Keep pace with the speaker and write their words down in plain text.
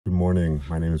morning.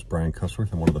 My name is Brian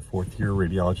Cusworth. I'm one of the fourth-year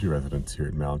radiology residents here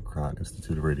at Mallinckrodt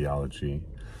Institute of Radiology.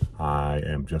 I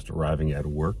am just arriving at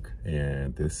work,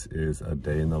 and this is a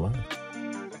day in the life.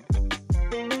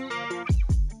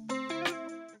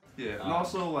 Yeah, and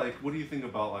also, like, what do you think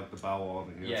about like the bowel wall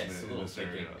enhancement? Yeah, it's a little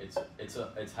thickened. Area?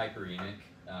 It's hyperemic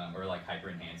or like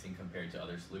hyper-enhancing compared to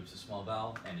other loops of small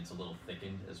bowel, and it's a little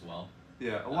thickened as well.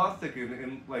 Yeah, a lot thickened,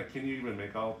 and like, can you even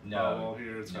make out bowel wall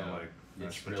here? It's kind of like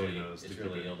it's really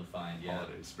ill-defined. Yeah.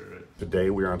 Holiday spirit.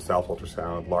 Today we are on South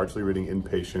Ultrasound, largely reading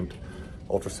inpatient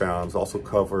ultrasounds, also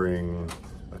covering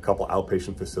a couple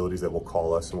outpatient facilities that will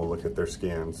call us and we'll look at their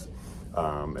scans,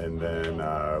 and then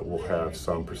we'll have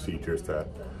some procedures that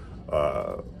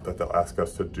they'll ask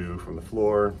us to do from the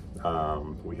floor.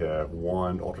 We have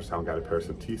one ultrasound guided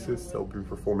paracentesis they'll be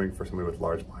performing for somebody with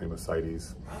large volume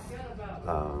ascites.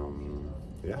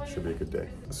 Yeah, should be a good day.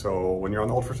 So when you're on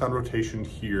the ultrasound rotation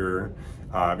here,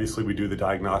 obviously we do the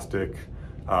diagnostic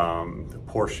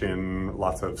portion,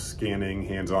 lots of scanning,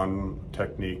 hands-on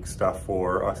technique stuff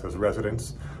for us as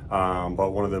residents.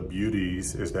 But one of the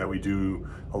beauties is that we do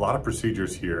a lot of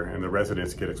procedures here and the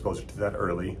residents get exposure to that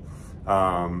early.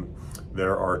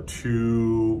 There are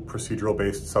two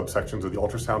procedural-based subsections of the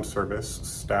ultrasound service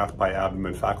staffed by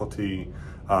abdomen faculty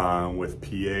with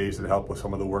PAs that help with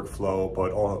some of the workflow,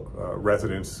 but all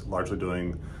residents largely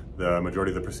doing the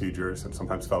majority of the procedures and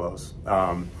sometimes fellows.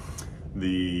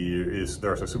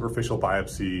 There's a superficial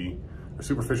biopsy, or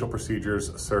superficial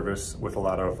procedures service with a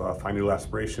lot of fine needle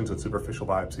aspirations and superficial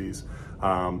biopsies.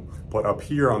 But up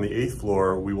here on the 8th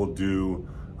floor, we will do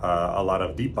a lot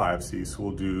of deep biopsies. So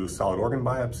we'll do solid organ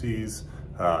biopsies,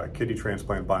 kidney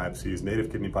transplant biopsies, native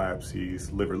kidney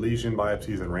biopsies, liver lesion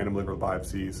biopsies, and random liver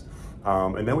biopsies.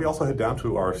 And then we also head down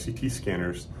to our CT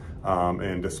scanners.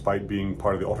 And despite being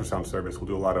part of the ultrasound service, we'll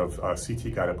do a lot of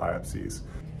CT guided biopsies.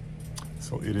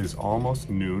 So it is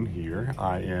almost noon here.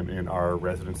 I am in our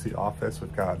residency office.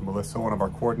 We've got Melissa, one of our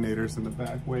coordinators, in the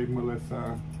back. Wave,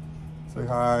 Melissa. Say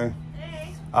hi.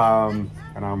 Hey.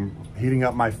 And I'm heating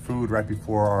up my food right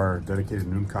before our dedicated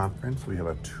noon conference. We have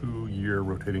a 2-year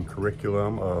rotating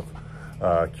curriculum of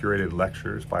curated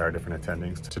lectures by our different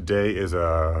attendings. Today is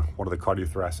one of the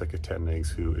cardiothoracic attendings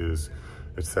who is,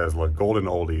 it says, like golden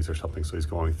oldies or something. So he's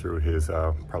going through his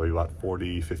probably about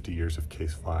 40, 50 years of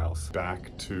case files.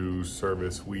 Back to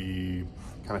service, we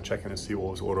kind of check in and see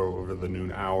what was ordered over the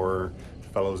noon hour.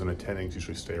 Fellows and attendings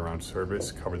usually stay around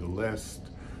service, cover the list.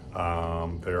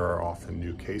 There are often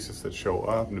new cases that show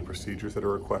up, new procedures that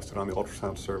are requested on the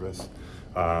ultrasound service.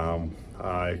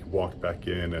 I walked back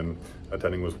in and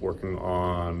attending was working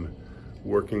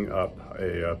up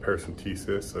a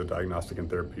paracentesis. A diagnostic and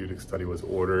therapeutic study was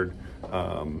ordered,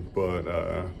 but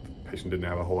the patient didn't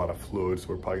have a whole lot of fluid, so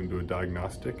we're probably gonna do a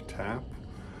diagnostic tap.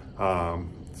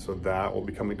 So that will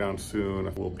be coming down soon.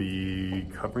 We'll be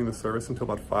covering the service until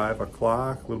about 5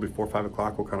 o'clock. A little before 5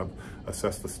 o'clock, we'll kind of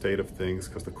assess the state of things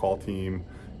because the call team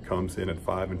comes in at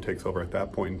 5 and takes over at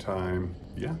that point in time.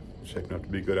 Yeah, shaping up to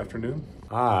be a good afternoon.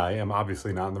 I am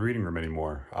obviously not in the reading room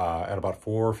anymore. At about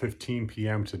 4:15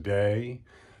 p.m. today,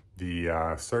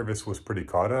 the service was pretty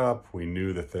caught up. We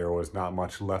knew that there was not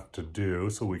much left to do,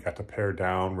 so we got to pare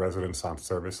down residents on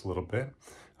service a little bit.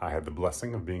 I had the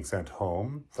blessing of being sent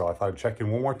home, so I thought I'd check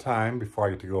in one more time before I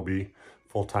get to go be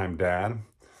full-time dad.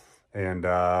 And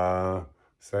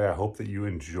say I hope that you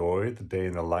enjoyed the day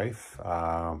in the life.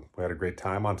 We had a great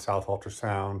time on South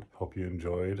Ultrasound. Hope you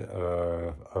enjoyed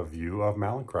a view of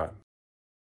Mallinckrodt.